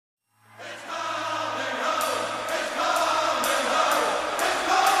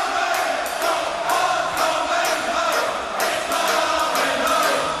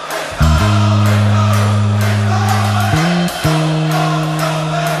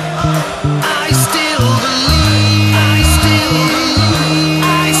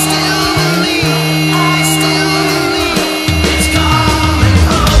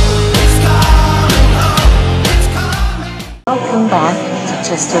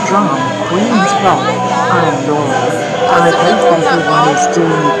the Drama Queen's vlog. I'm Laura. I hope everyone is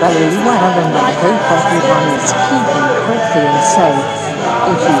doing very well and I hope everyone is keeping healthy and safe.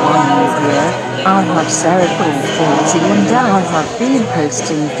 If you are new here, I have cerebral palsy and I have been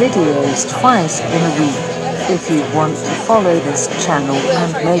posting videos twice in a week. If you want to follow this channel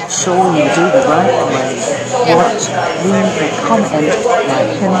and make sure you do the right way, watch, leave a comment,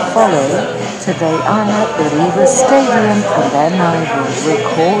 like and follow. Today I'm at the Lever Stadium and then I will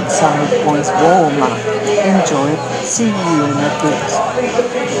record some of boys warm up. Enjoy, see you in a bit.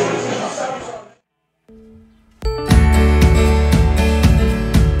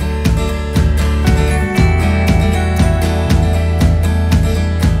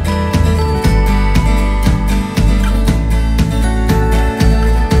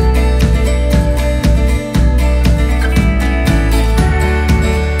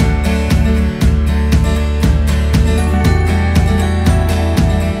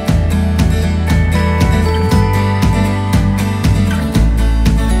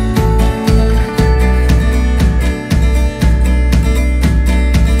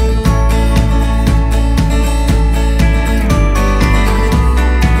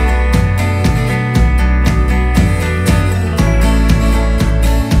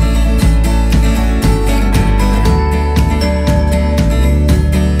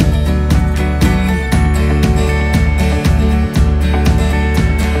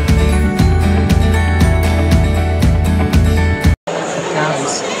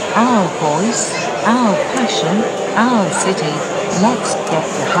 Our voice, our passion, our city. Let's get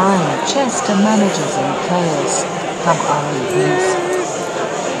behind Chester managers and players. Come on, please.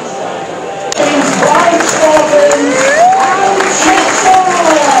 Spartans and Chester!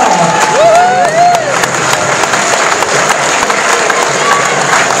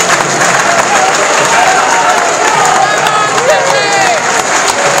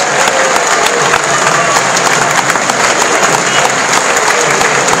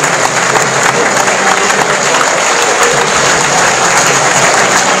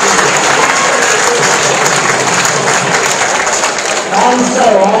 And so,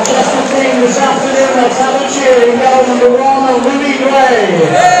 our Chester team this afternoon, let's have a cheering. Goal number 1, Louis Gray.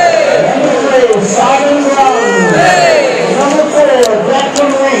 Number 3, Simon Brown. Number 4,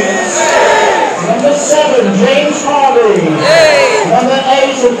 Declan Reeds. Number 7, James Harvey. Number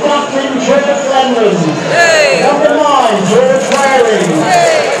 8, Captain George Lennon. Number 9, George Waring.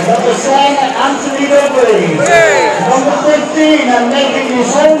 Number 10, Anthony Dudley. Number 15, and making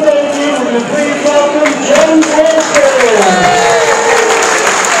his home debut with the please welcome James Wilson.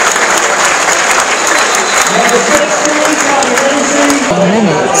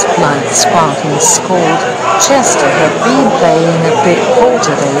 Minutes Blyth Spartans scored. Chester have been playing a bit poor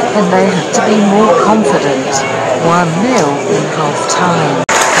today and they have to be more confident. 1-0 in half time.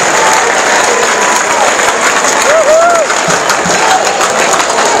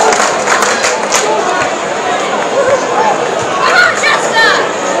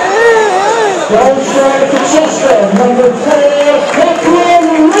 Goal scorer for Chester, number 4,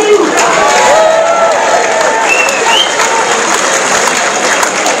 Declan Reeds.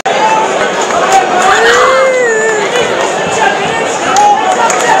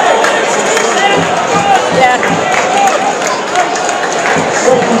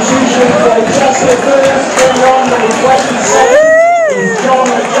 Substitution for Chester first, going on number 27 is John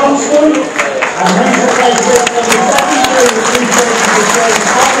Johnston, and he's replacing number 73 with James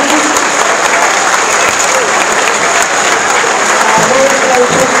Harvey.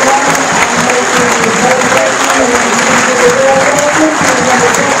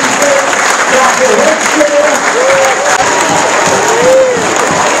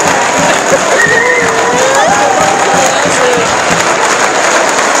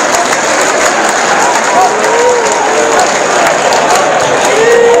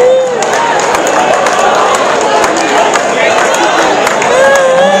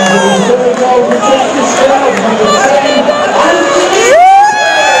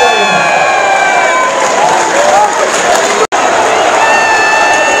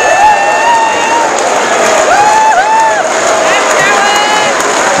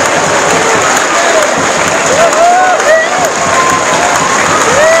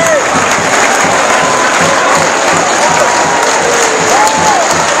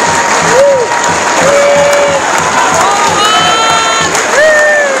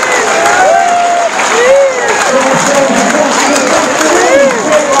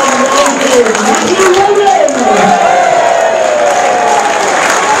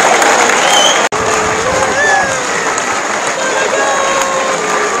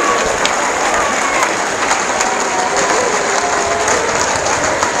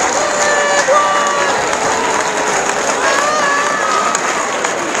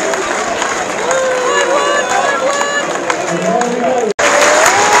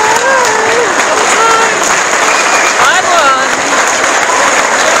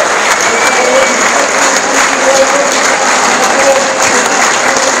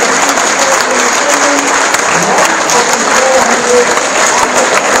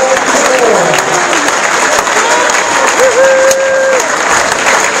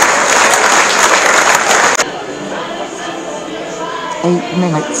 8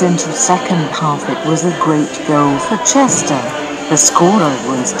 minutes into second half, it was a great goal for Chester. The scorer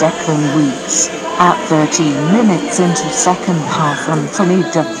was Declan Weeks. At 13 minutes into second half, Anthony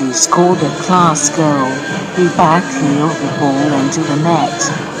Dudley scored a class goal. He backheeled the ball into the net.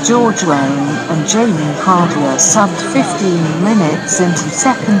 George Wayne and Jamie Hardier subbed 15 minutes into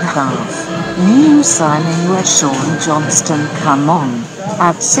second half. New signing was Sean Johnston come on.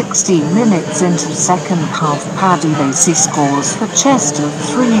 At 16 minutes into second half, Paddy Lacey scores for Chester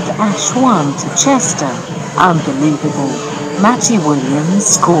 3-1 to Chester. Unbelievable. Matty Williams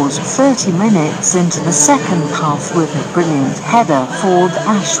scores 30 minutes into the second half with a brilliant header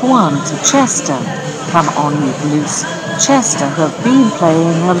 4-1 to Chester. Come on you Blues, Chester have been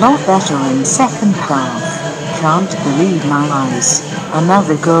playing a lot better in second half. Can't believe my eyes.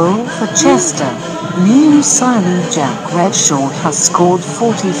 Another goal for Chester. New signing Jack Redshaw has scored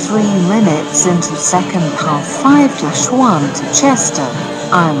 43 minutes into second half 5-1 to Chester.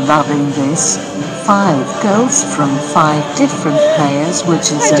 I'm loving this. 5 goals from 5 different players,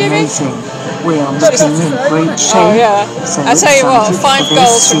 which is amazing. We are looking in great shape. So I tell you what, 5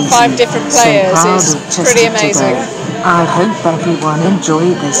 goals from 5 different players is pretty amazing. I hope everyone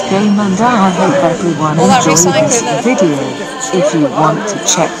enjoyed this game, and I hope everyone enjoyed this video. If you want to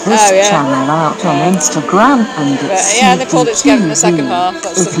check this channel out on Instagram and they pulled it together in the second half.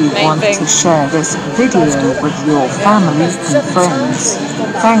 That's if you the main want thing. to share this video with your family and friends.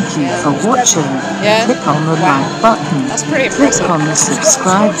 Thank you for watching. Click on the like button. That's pretty Click impressive. on the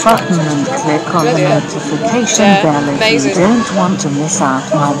subscribe button and click on the notification bell if you don't want to miss out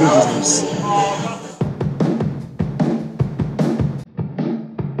my videos.